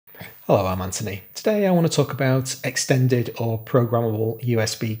Hello, I'm Anthony. Today I want to talk about extended or programmable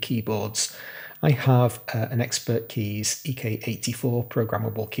USB keyboards. I have an Expert Keys EK84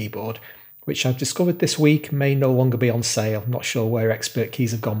 programmable keyboard, which I've discovered this week may no longer be on sale. I'm not sure where Expert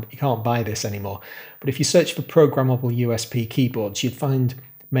Keys have gone, but you can't buy this anymore. But if you search for programmable USB keyboards, you'd find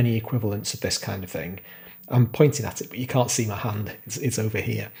many equivalents of this kind of thing. I'm pointing at it, but you can't see my hand. It's over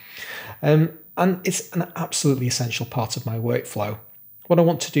here. And it's an absolutely essential part of my workflow. What I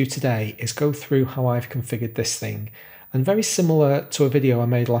want to do today is go through how I've configured this thing, and very similar to a video I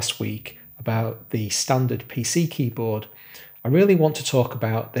made last week about the standard PC keyboard, I really want to talk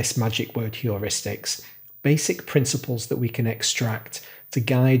about this magic word heuristics, basic principles that we can extract to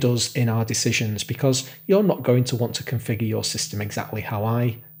guide us in our decisions, because you're not going to want to configure your system exactly how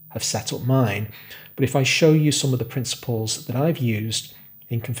I have set up mine. But if I show you some of the principles that I've used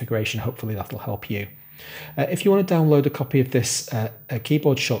in configuration, hopefully that'll help you. If you want to download a copy of this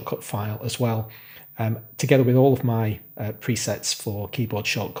keyboard shortcut file as well, together with all of my presets for keyboard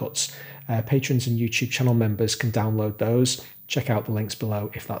shortcuts, patrons and YouTube channel members can download those. Check out the links below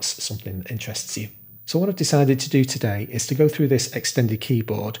if that's something that interests you. So what I've decided to do today is to go through this extended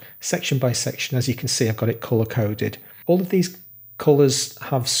keyboard section by section. As you can see, I've got it color coded. All of these colors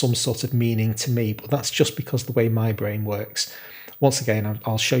have some sort of meaning to me, but that's just because the way my brain works. Once again,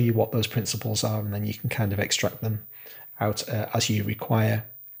 I'll show you what those principles are, and then you can kind of extract them out as you require.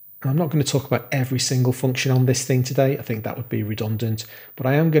 I'm not going to talk about every single function on this thing today. I think that would be redundant, but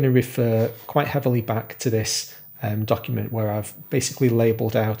I am going to refer quite heavily back to this document where I've basically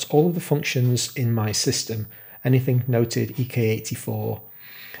labeled out all of the functions in my system. Anything noted EK84,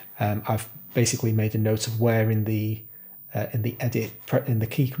 I've basically made a note of where in the edit, in the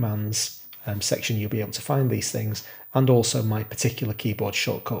key commands section you'll be able to find these things, and also my particular keyboard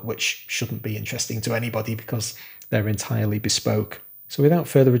shortcut, which shouldn't be interesting to anybody because they're entirely bespoke. So without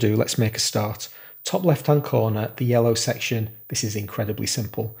further ado, let's make a start. Top left hand corner, the yellow section, this is incredibly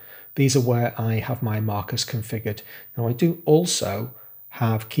simple. These are where I have my markers configured. Now I do also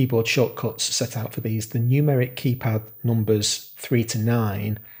have keyboard shortcuts set out for these. The numeric keypad numbers 3 to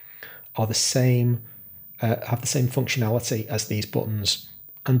 9 are the same, have the same functionality as these buttons.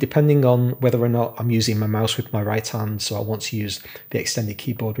 And depending on whether or not I'm using my mouse with my right hand, so I want to use the extended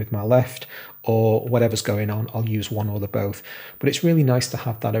keyboard with my left, or whatever's going on, I'll use one or the both. But it's really nice to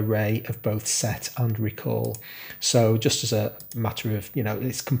have that array of both set and recall. So just as a matter of,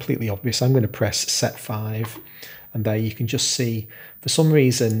 it's completely obvious, I'm going to press set 5. And there you can just see, for some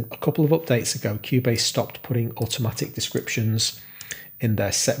reason, a couple of updates ago, Cubase stopped putting automatic descriptions in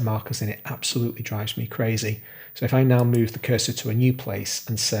their set markers, and it absolutely drives me crazy. So if I now move the cursor to a new place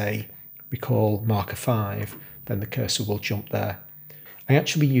and say recall marker 5, then the cursor will jump there. I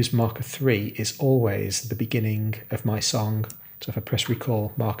actually use marker 3 is always the beginning of my song. So if I press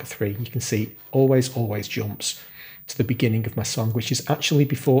recall marker 3, you can see always jumps to the beginning of my song, which is actually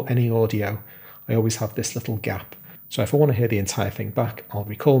before any audio. I always have this little gap. So if I want to hear the entire thing back, I'll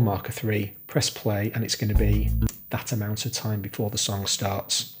recall marker 3, press play, and it's going to be that amount of time before the song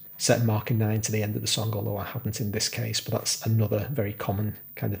starts. Set marker 9 to the end of the song, although I haven't in this case, but that's another very common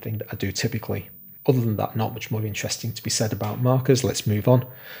kind of thing that I do typically. Other than that, not much more interesting to be said about markers. Let's move on.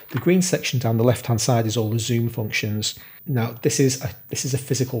 The green section down the left-hand side is all the zoom functions. Now, this is a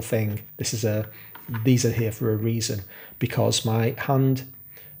physical thing. These are here for a reason, because my hand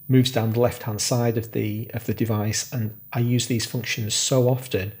moves down the left-hand side of the device, and I use these functions so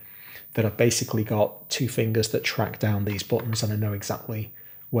often that I've basically got two fingers that track down these buttons, and I know exactly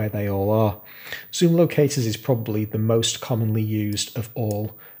where they all are. Zoom locators is probably the most commonly used of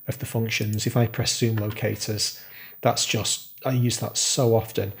all of the functions. If I press zoom locators, I use that so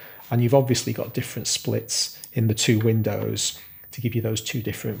often, and you've obviously got different splits in the two windows to give you those two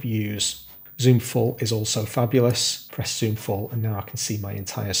different views. Zoom full is also fabulous. Press zoom full, and now I can see my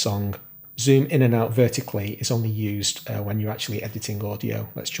entire song. Zoom in and out vertically is only used when you're actually editing audio.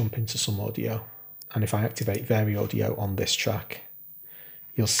 Let's jump into some audio. And if I activate Vary Audio on this track,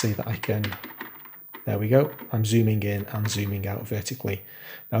 you'll see that I can, there we go, I'm zooming in and zooming out vertically.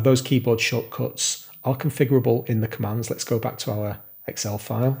 Now those keyboard shortcuts are configurable in the commands. Let's go back to our Excel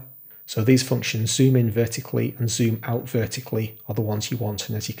file. So these functions, zoom in vertically and zoom out vertically, are the ones you want.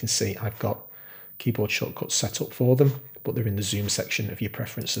 And as you can see, I've got keyboard shortcuts set up for them, but they're in the zoom section of your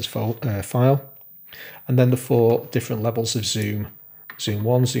preferences file. And then the 4 different levels of zoom, zoom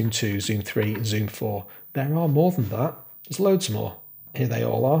 1, zoom 2, zoom 3, and zoom 4. There are more than that. There's loads more. Here they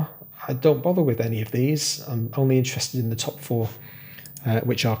all are. I don't bother with any of these. I'm only interested in the top 4,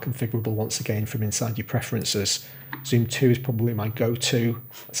 which are configurable once again from inside your preferences. Zoom 2 is probably my go-to.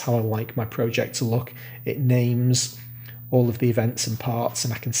 That's how I like my project to look. It names all of the events and parts,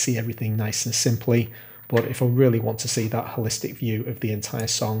 and I can see everything nice and simply. But if I really want to see that holistic view of the entire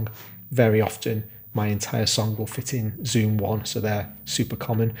song, very often my entire song will fit in Zoom 1, so they're super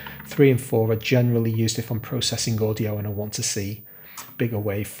common. 3 and 4 are generally used if I'm processing audio and I want to see bigger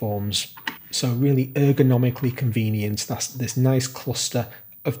waveforms. So really ergonomically convenient. That's this nice cluster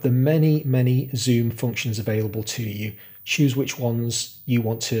of the many Zoom functions available to you. Choose which ones you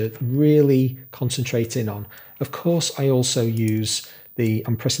want to really concentrate in on. Of course, I also use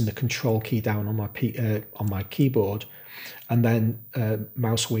I'm pressing the control key down on my keyboard, and then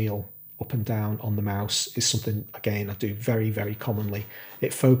mouse wheel up and down on the mouse is something, again, I do very commonly.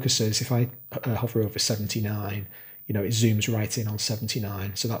 It focuses, if I hover over 79, it zooms right in on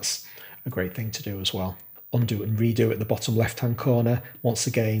 79. So that's a great thing to do as well. Undo and redo at the bottom left-hand corner. Once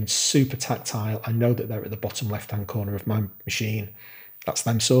again, super tactile. I know that they're at the bottom left-hand corner of my machine. That's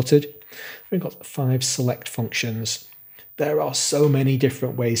them sorted. We've got 5 select functions. There are so many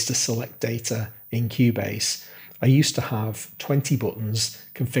different ways to select data in Cubase. I used to have 20 buttons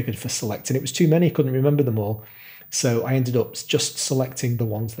configured for select, and it was too many, I couldn't remember them all. So I ended up just selecting the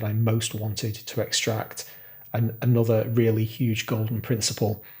ones that I most wanted to extract. And another really huge golden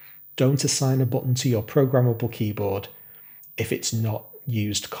principle: don't assign a button to your programmable keyboard if it's not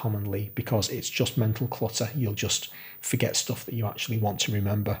used commonly, because it's just mental clutter. You'll just forget stuff that you actually want to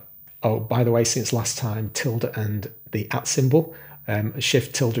remember. Oh, by the way, since last time, tilde and the @ symbol,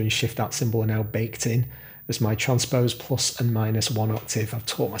 shift tilde and shift @ symbol are now baked in as my transpose plus and minus 1 octave. I've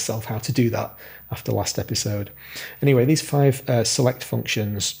taught myself how to do that after last episode. Anyway, these 5 select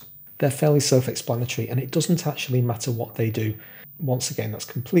functions, they're fairly self-explanatory, and it doesn't actually matter what they do. Once again, that's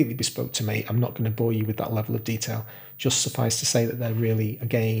completely bespoke to me. I'm not going to bore you with that level of detail. Just suffice to say that they're really,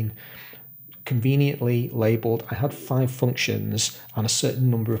 again, conveniently labeled. I had 5 functions and a certain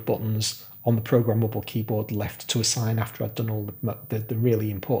number of buttons on the programmable keyboard left to assign after I'd done all the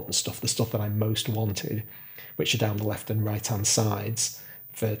really important stuff, the stuff that I most wanted, which are down the left and right hand sides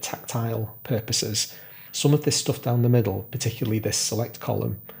for tactile purposes. Some of this stuff down the middle, particularly this select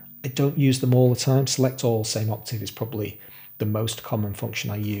column, I don't use them all the time. Select all, same octave is probably the most common function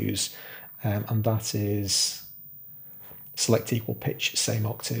I use, and that is select equal pitch, same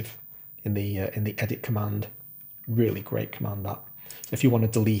octave in the edit command. Really great command, that. So if you want to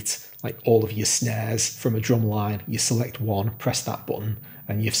delete like all of your snares from a drum line, you select one, press that button,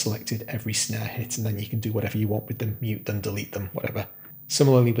 and you've selected every snare hit, and then you can do whatever you want with them, mute them, delete them, whatever.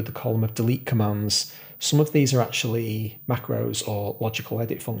 Similarly with the column of delete commands, some of these are actually macros or logical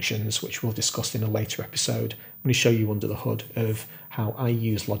edit functions, which we'll discuss in a later episode. I'm going to show you under the hood of how I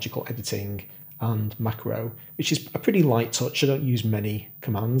use logical editing and macro, which is a pretty light touch. I don't use many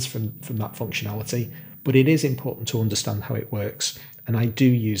commands from that functionality, but it is important to understand how it works, and I do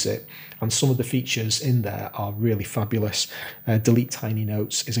use it, and some of the features in there are really fabulous. Delete tiny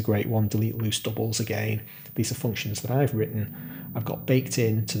notes is a great one. Delete loose doubles, again. These are functions that I've written. I've got baked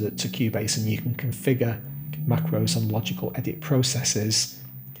into Cubase, and you can configure macros and logical edit processes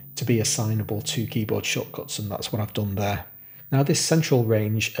to be assignable to keyboard shortcuts, and that's what I've done there. Now, this central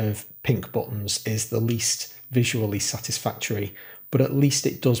range of pink buttons is the least visually satisfactory, but at least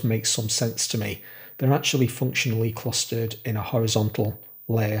it does make some sense to me. They're actually functionally clustered in a horizontal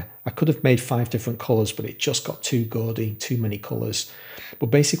layer. I could have made 5 different colors, but it just got too gaudy, too many colors. But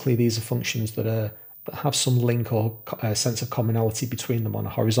basically, these are functions that have some link or sense of commonality between them on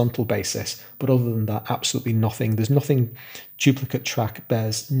a horizontal basis. But other than that, absolutely nothing. There's nothing. Duplicate track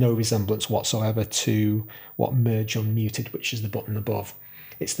bears no resemblance whatsoever to what merge unmuted, which is the button above.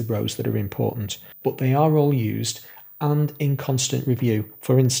 It's the rows that are important. But they are all used and in constant review.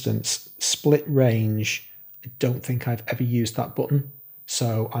 For instance, split range, I don't think I've ever used that button,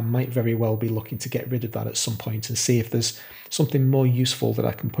 so I might very well be looking to get rid of that at some point and see if there's something more useful that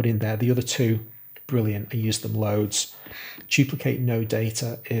I can put in there. The other 2, brilliant, I use them loads. Duplicate no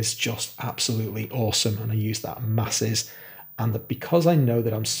data is just absolutely awesome, and I use that masses. And because I know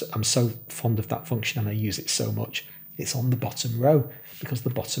that I'm so fond of that function and I use it so much, it's on the bottom row, because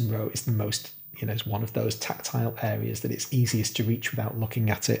the bottom row is the most, is one of those tactile areas that it's easiest to reach without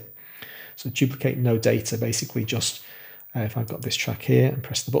looking at it. So duplicate no data, basically just, if I've got this track here and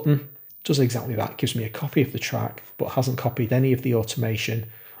press the button, does exactly that. It gives me a copy of the track, but hasn't copied any of the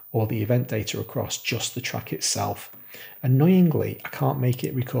automation or the event data across, just the track itself. Annoyingly, I can't make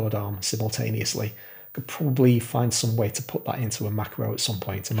it record arm simultaneously. I could probably find some way to put that into a macro at some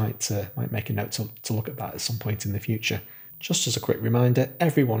point. I might make a note to look at that at some point in the future. Just as a quick reminder,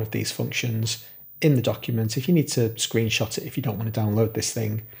 every one of these functions in the document, if you need to screenshot it, if you don't want to download this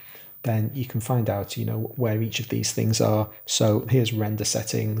thing, then you can find out, where each of these things are. So here's render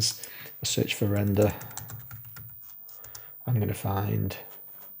settings. I'll search for render. I'm going to find,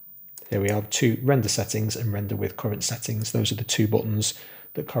 here we are, two render settings and render with current settings. Those are the two buttons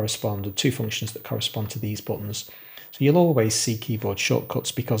that correspond, or two functions that correspond to these buttons. So you'll always see keyboard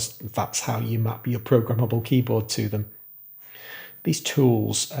shortcuts because that's how you map your programmable keyboard to them. These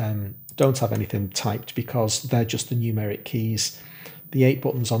tools don't have anything typed because they're just the numeric keys. The 8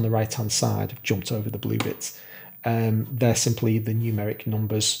 buttons on the right hand side have jumped over the blue bits. They're simply the numeric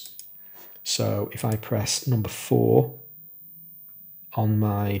numbers. So if I press number 4 on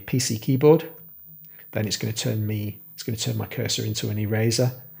my PC keyboard, then it's going to turn my cursor into an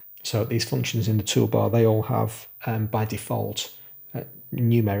eraser. So these functions in the toolbar, they all have by default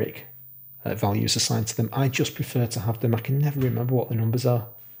numeric values assigned to them. I just prefer to have them. I can never remember what the numbers are.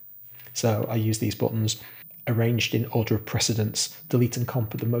 So I use these buttons arranged in order of precedence. Delete and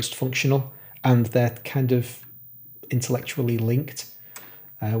comp are the most functional, and they're kind of intellectually linked.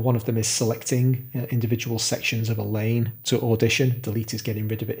 One of them is selecting individual sections of a lane to audition. Delete is getting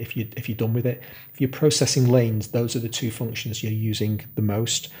rid of it if you're done with it. If you're processing lanes, those are the two functions you're using the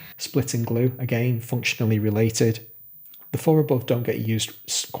most. Split and glue, again, functionally related. The 4 above don't get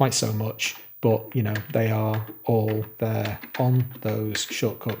used quite so much, but you know, they are all there on those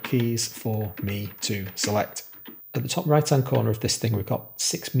shortcut keys for me to select. At the top right hand corner of this thing, we've got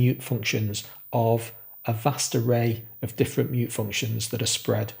 6 mute functions of a vast array of different mute functions that are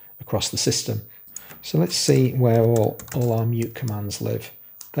spread across the system. So let's see where all our mute commands live.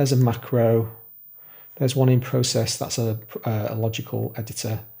 There's a macro, there's one in process, that's a logical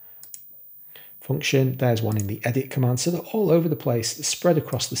editor function, there's one in the edit command. So they're all over the place, they're spread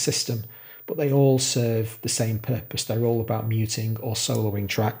across the system, but they all serve the same purpose. They're all about muting or soloing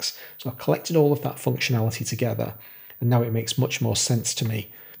tracks. So I've collected all of that functionality together, and now it makes much more sense to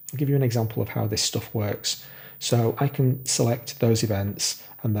me. I'll give you an example of how this stuff works. So I can select those events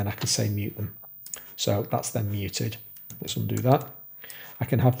and then I can say mute them. So that's then muted. Let's undo that. I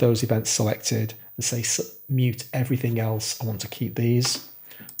can have those events selected and say mute everything else. I want to keep these.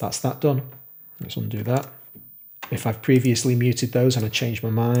 That's that done. Let's undo that. If I've previously muted those and I change my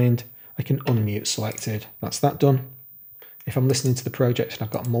mind, I can unmute selected. That's that done. If I'm listening to the project and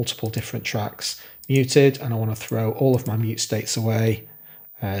I've got multiple different tracks muted and I want to throw all of my mute states away,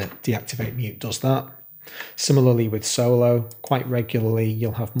 deactivate mute does that. Similarly with solo, quite regularly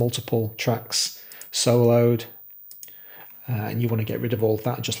you'll have multiple tracks soloed and you want to get rid of all of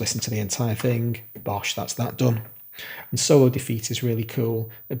that and just listen to the entire thing. Bosh, that's that done. And solo defeat is really cool.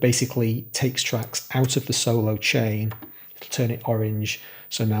 It basically takes tracks out of the solo chain, it'll turn it orange.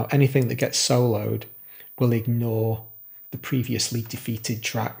 So now anything that gets soloed will ignore the previously defeated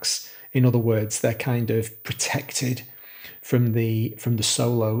tracks. In other words, they're kind of protected from the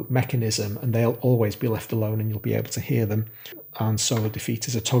solo mechanism, and they'll always be left alone and you'll be able to hear them. And solo defeat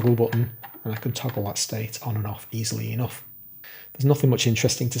is a toggle button, and I can toggle that state on and off easily enough. There's nothing much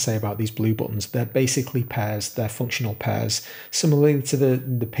interesting to say about these blue buttons. They're basically pairs, they're functional pairs. Similarly to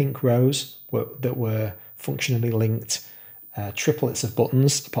the pink rows that were functionally linked triplets of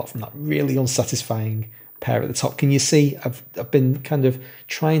buttons, apart from that really unsatisfying pair at the top. Can you see I've been kind of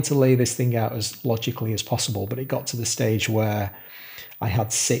trying to lay this thing out as logically as possible, but it got to the stage where I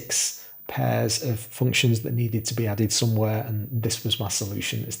had 6 pairs of functions that needed to be added somewhere, and this was my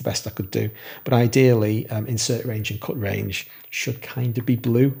solution. It's the best I could do. But ideally, insert range and cut range should kind of be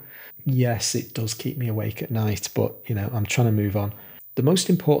blue. Yes, it does keep me awake at night, but you know, I'm trying to move on. The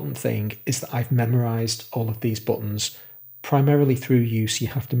most important thing is that I've memorized all of these buttons primarily through use. You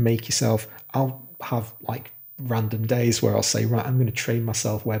have to make yourself, I'll have like random days where I'll say, right, I'm going to train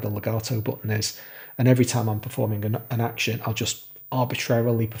myself where the legato button is, and every time I'm performing an action, I'll just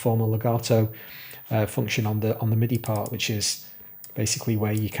arbitrarily perform a legato function on the MIDI part, which is basically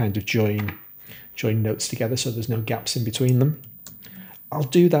where you kind of join notes together so there's no gaps in between them. I'll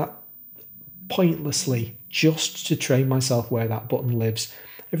do that pointlessly just to train myself where that button lives.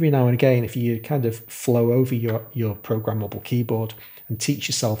 Every now and again, if you kind of flow over your programmable keyboard and teach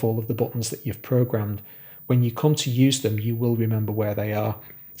yourself all of the buttons that you've programmed, when you come to use them, you will remember where they are.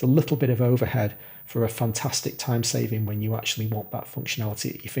 It's a little bit of overhead for a fantastic time saving when you actually want that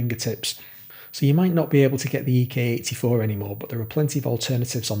functionality at your fingertips. So you might not be able to get the EK84 anymore, but there are plenty of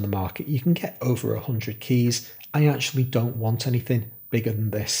alternatives on the market. You can get over 100 keys. I actually don't want anything bigger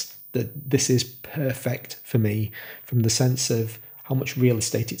than this. This is perfect for me from the sense of how much real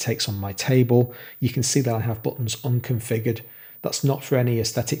estate it takes on my table. You can see that I have buttons unconfigured. That's not for any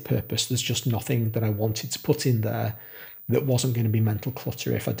aesthetic purpose. There's just nothing that I wanted to put in there that wasn't going to be mental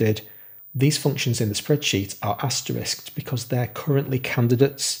clutter if I did. These functions in the spreadsheet are asterisked because they're currently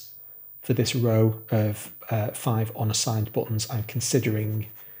candidates for this row of 5 unassigned buttons I'm considering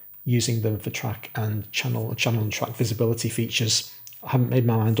using them for track and channel and track visibility features. I haven't made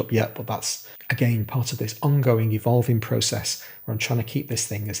my mind up yet, but that's, again, part of this ongoing, evolving process where I'm trying to keep this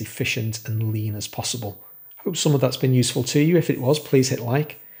thing as efficient and lean as possible. Hope some of that's been useful to you. If it was, please hit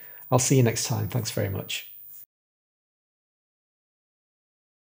like. I'll see you next time. Thanks very much.